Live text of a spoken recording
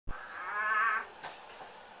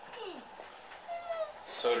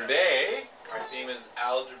So today, our theme is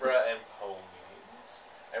algebra and ponies,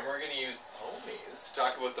 and we're going to use ponies to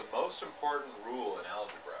talk about the most important rule in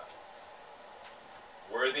algebra.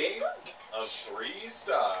 Worthy of 3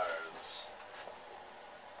 stars.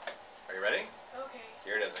 Are you ready? Okay.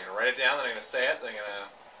 Here it is. I'm going to write it down, then I'm going to say it, then I'm going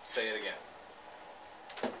to say it again.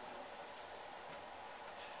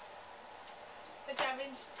 Which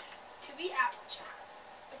happens to be Applejack.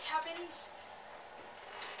 Which happens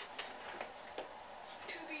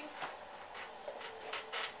to be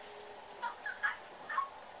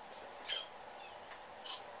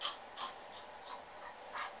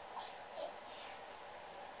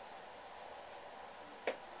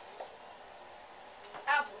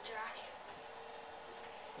Applejack.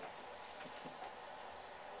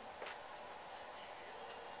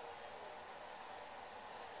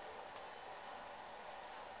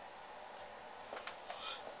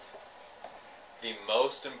 The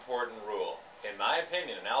most important rule, in my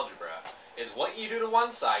opinion, in algebra, is what you do to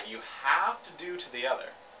one side, you have to do to the other.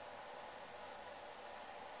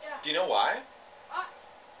 Yeah. Do you know why? Why?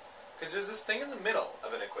 Because there's this thing in the middle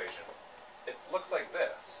of an equation. It looks like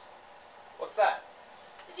this. What's that?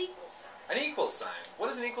 The equal sign. An equal sign. What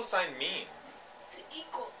does an equal sign mean? To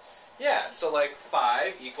equals. Yeah, so like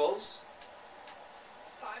 5 equals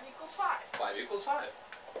 5 equals 5. 5 equals 5.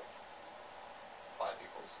 5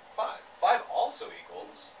 equals 5. 5 also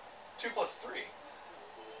equals 2 plus 3.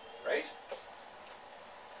 Right?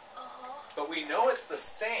 Uh-huh. But we know it's the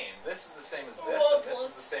same. This is the same as this, Or and this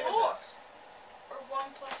is the same as 4. this. Or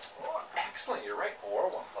 1 plus 4. Excellent, you're right.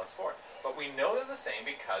 Or 1 plus 4. But we know they're the same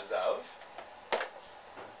because of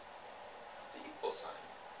the equal sign.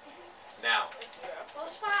 Now, 0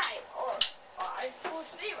 plus 5. Or 5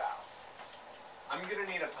 plus 0. I'm going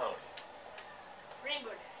to need a pony.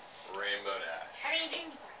 Rainbow Dash. Rainbow Dash. I mean,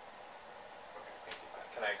 Pinkie Pie. Okay, Pinkie Pie.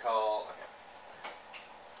 Can I call... Okay.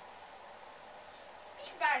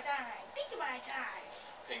 Pinkie Pie time. Pinkie Pie time.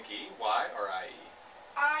 Pinkie, Y or I-E?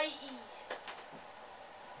 I-E.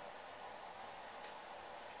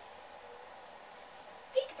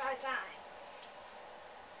 Pinkie Pie time.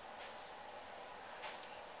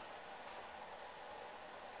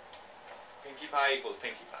 Pinkie Pie equals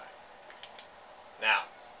Pinkie Pie. Now,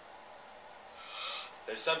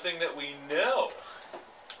 there's something that we know.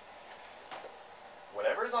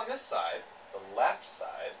 Whatever's on this side, the left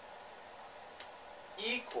side,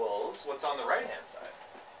 equals what's on the right-hand side.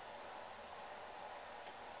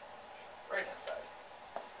 Right-hand side.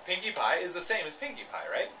 Pinkie Pie is the same as Pinkie Pie,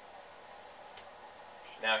 right?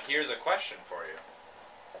 Now here's a question for you.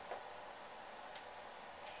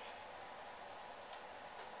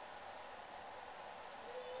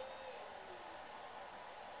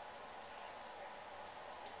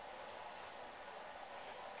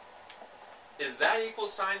 Is that equal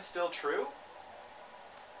sign still true?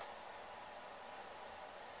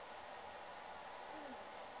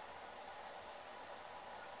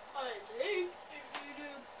 I think if you do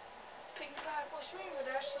Pinkie Pie plus Rainbow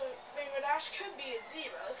Dash, so Rainbow Dash could be a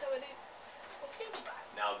 0, so it equals Pinkie Pie.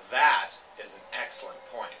 Now that is an excellent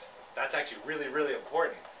point. That's actually really, really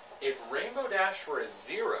important. If Rainbow Dash were a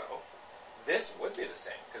 0, this would be the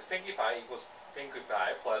same, because Pinkie Pie equals Pinkie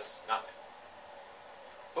Pie plus nothing.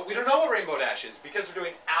 But we don't know what Rainbow Dash is, because we're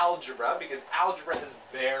doing algebra, because algebra has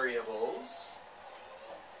variables.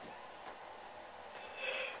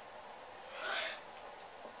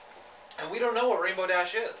 And we don't know what Rainbow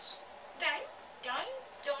Dash is. Doing, doing,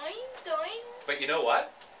 doing, doing. But you know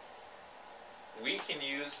what? We can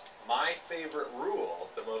use my favorite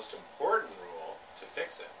rule, the most important rule, to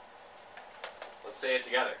fix it. Let's say it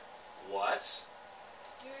together. What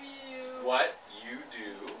Do you you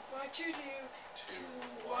do what you do to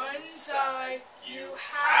one side, you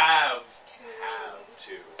have to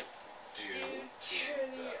to do do to to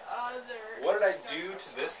the other. What did I do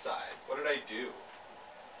to this side? What did I do?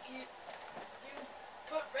 You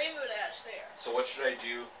put Rainbow Dash there. So what should I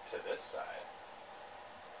do to this side?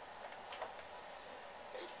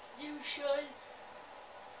 You should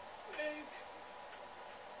make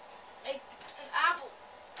an apple.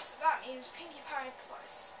 So that means Pinkie Pie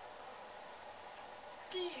plus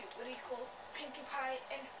 3 would equal Pinkie Pie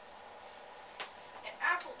and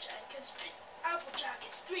Applejack, because Applejack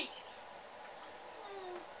is 3.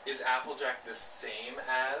 Is Applejack the same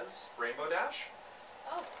as Rainbow Dash?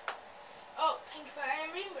 Oh, Pinkie Pie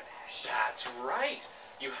and Rainbow Dash. That's right.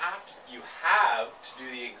 You have to do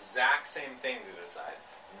the exact same thing to this side.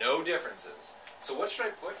 No differences. So what should I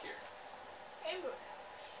put here? Rainbow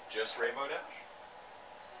Dash. Just Rainbow Dash?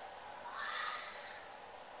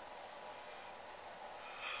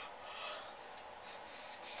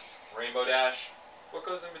 Rainbow Dash What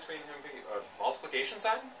goes in between him and Pinkie? A multiplication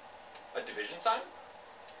sign? A division sign?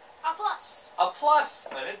 A plus. A plus.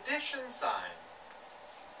 An addition sign.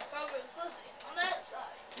 However, it's the same on that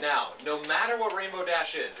side. Now, no matter what Rainbow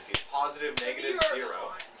Dash is, if he's positive, negative, Mirror 0,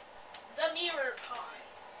 pine. The mirror pine.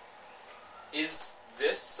 is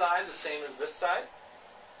this side the same as this side?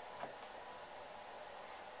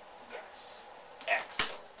 Yes.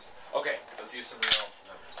 Excellent. Okay, let's use some real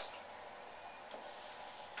numbers.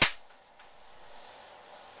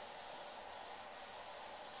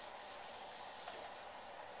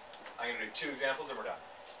 I'm going to do 2 examples and we're done.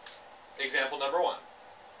 Example number 1.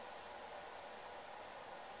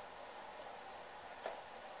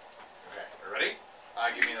 Okay, are you ready?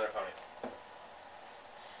 Give me another pony.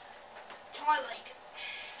 Twilight.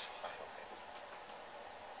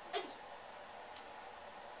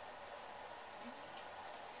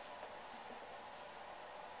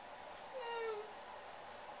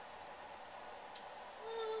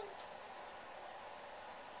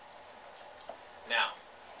 Now,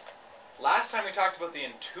 last time we talked about the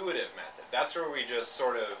intuitive method. That's where we just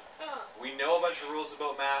sort of, we know a bunch of rules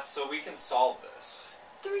about math, so we can solve this.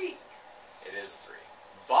 3. It is 3.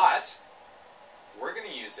 But, we're going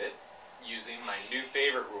to use it using my new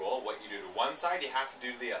favorite rule. What you do to one side, you have to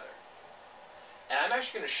do to the other. And I'm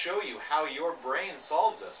actually going to show you how your brain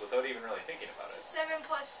solves this without even really thinking about it. 7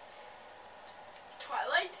 plus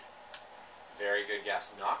Twilight. Very good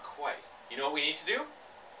guess. Not quite. You know what we need to do?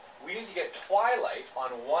 We need to get Twilight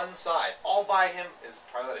on one side, all by him. Is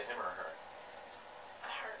Twilight a him or a her?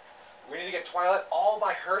 Her. We need to get Twilight all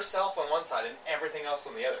by herself on one side and everything else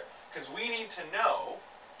on the other. Because we need to know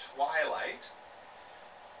Twilight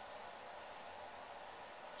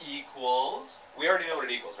equals, we already know what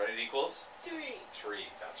it equals, right? It equals 3. 3,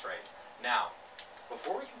 that's right. Now,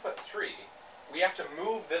 before we can put 3, we have to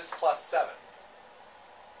move this plus 7.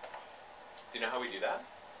 Do you know how we do that?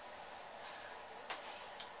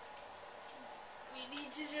 We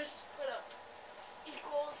need to just put up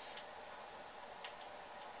equals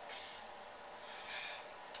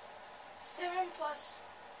 7 plus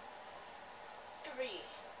 3.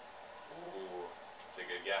 Ooh, that's a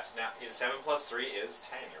good guess. Now, 7 plus 3 is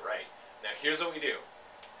 10, you're right. Now, here's what we do.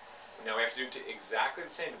 Now, we have to do exactly the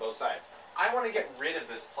same to both sides. I want to get rid of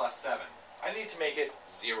this plus 7. I need to make it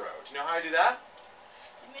 0. Do you know how I do that?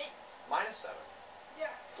 You mean? Minus 7. Yeah.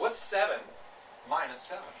 What's 7 minus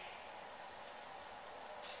 7?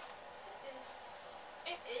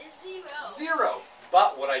 It is 0. 0.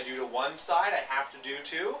 But what I do to one side, I have to do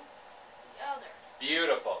to The other.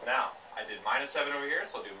 Beautiful. Now, I did minus 7 over here,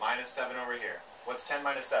 so I'll do minus 7 over here. What's 10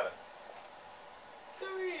 minus 7? 3.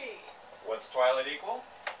 What's Twilight equal?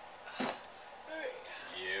 3.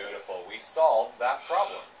 Beautiful. We solved that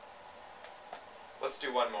problem. Let's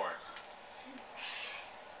do one more.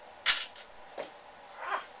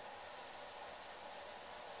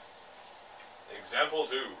 Example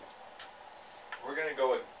 2. We're going to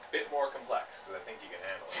go a bit more complex, because I think you can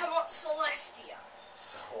handle it. How about Celestia?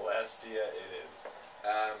 Celestia it is.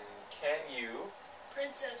 Can you...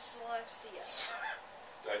 Princess Celestia.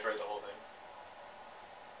 Did I write the whole thing?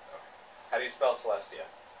 Okay. How do you spell Celestia?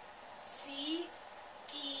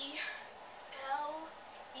 Celestia.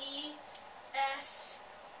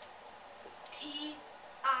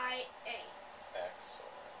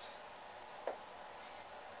 Excellent.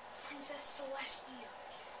 Princess Celestia.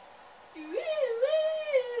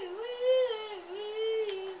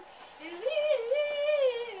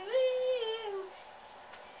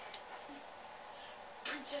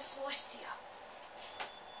 Princess Celestia.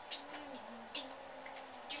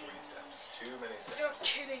 Too many steps. Too many steps. You're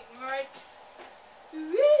kidding, right?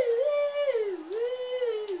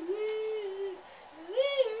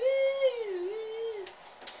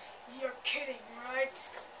 You're kidding, right?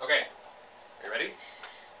 Okay. Are you ready?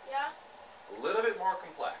 Yeah? A little bit more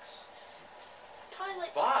complex.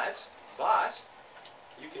 Twilight. But,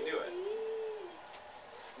 you can do it.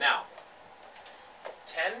 Now,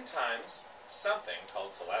 10 times something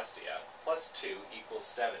called Celestia plus 2 equals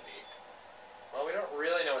 70. Well, we don't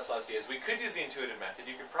really know what Celestia is. We could use the intuitive method.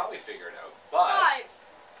 You could probably figure it out. But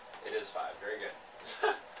 5. it is 5. Very good.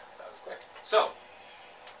 That was quick. So,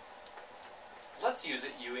 let's use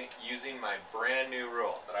it using my brand new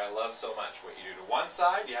rule that I love so much. What you do to one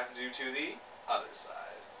side, you have to do to the other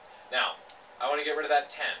side. Now, I want to get rid of that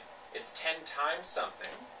 10. It's 10 times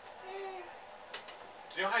something.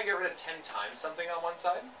 Do you know how you get rid of 10 times something on one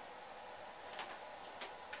side?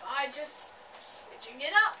 By just switching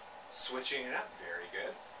it up. Switching it up, very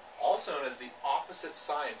good. Also known as the opposite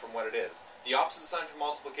sign from what it is. The opposite sign from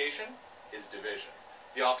multiplication is division.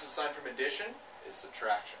 The opposite sign from addition is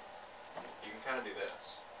subtraction. You can kind of do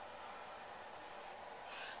this.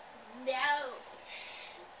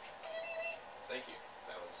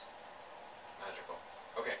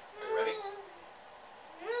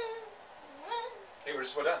 we're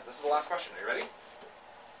just about done. This is the last question. Are you ready?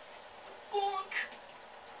 Bonk.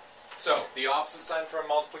 So, the opposite sign from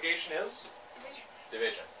multiplication is? Division.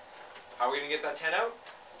 Division. How are we going to get that 10 out?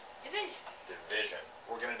 Division. Division.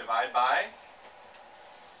 We're going to divide by?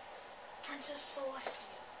 Princess Celestia.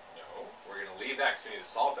 No. We're going to leave that because we need to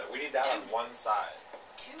solve that. We need that on one side.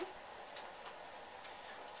 2.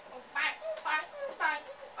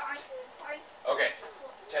 Okay.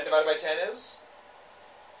 10 divided by 10 is?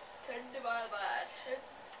 10 divided by 10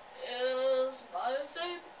 is by the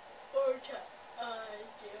same or 10. 1.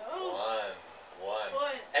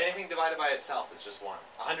 Anything divided by itself is just 1.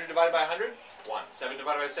 100 divided by 100? 1. 7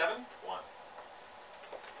 divided by 7? 1.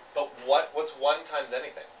 But what's 1 times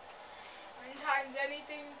anything? 1 times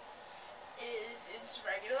anything is its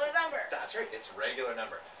regular number. That's right, it's a regular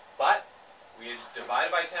number. But we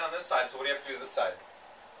divided by 10 on this side, so what do you have to do to this side?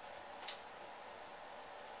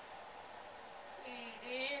 We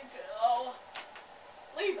need to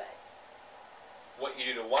leave it. What you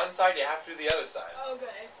do to one side, you have to do the other side.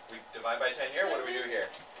 Okay. We divide by 10 here, what do we do here?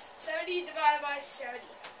 70 divided by 70.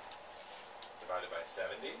 Divided by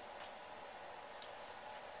 70.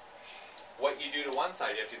 What you do to one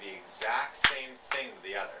side, you have to do the exact same thing to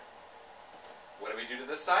the other. What do we do to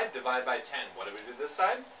this side? Divide by 10. What do we do to this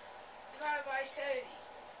side? Divided by 70.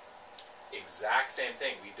 Exact same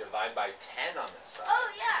thing. We divide by 10 on this side. Oh,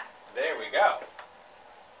 yeah. There we go.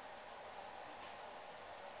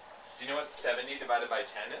 Do you know what 70 divided by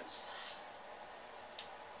 10 is?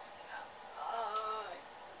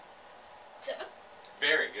 7.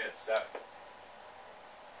 Very good, 7.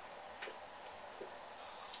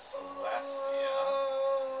 Celestia.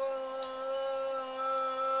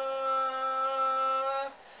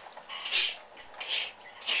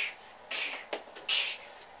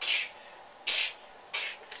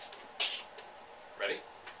 Ready?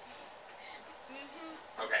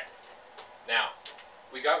 Okay. Now,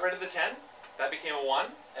 we got rid of the 10. That became a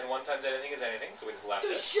 1, and 1 times anything is anything, so we just left The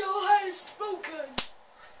it. show has spoken.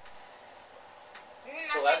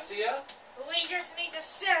 Celestia? We just need to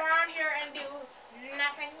sit around here and do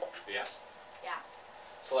nothing. Yes. Yeah.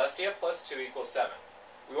 Celestia plus 2 equals 7.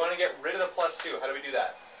 We want to get rid of the plus 2. How do we do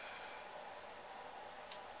that?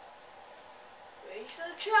 We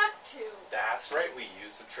subtract 2. That's right, we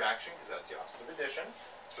use subtraction because that's the opposite of addition.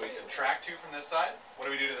 So we subtract 2 from this side. What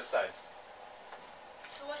do we do to this side?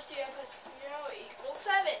 Celestia plus 0 equals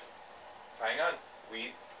 7. Hang on.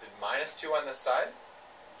 We did minus 2 on this side.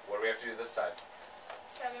 What do we have to do to this side?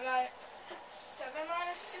 7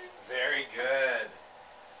 minus 2. Very good.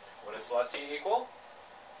 What does Celestia equal?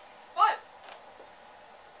 5.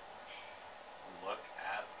 Look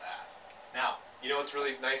at that. Now, you know what's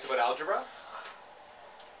really nice about algebra?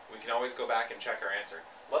 We can always go back and check our answer.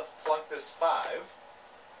 Let's plug this 5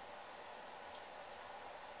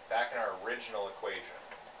 back in our original equation.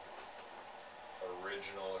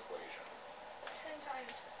 10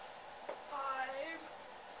 times 5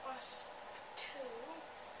 plus 2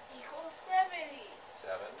 equals 70.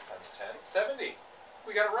 7 times 10, 70.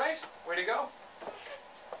 We got it right. Way to go.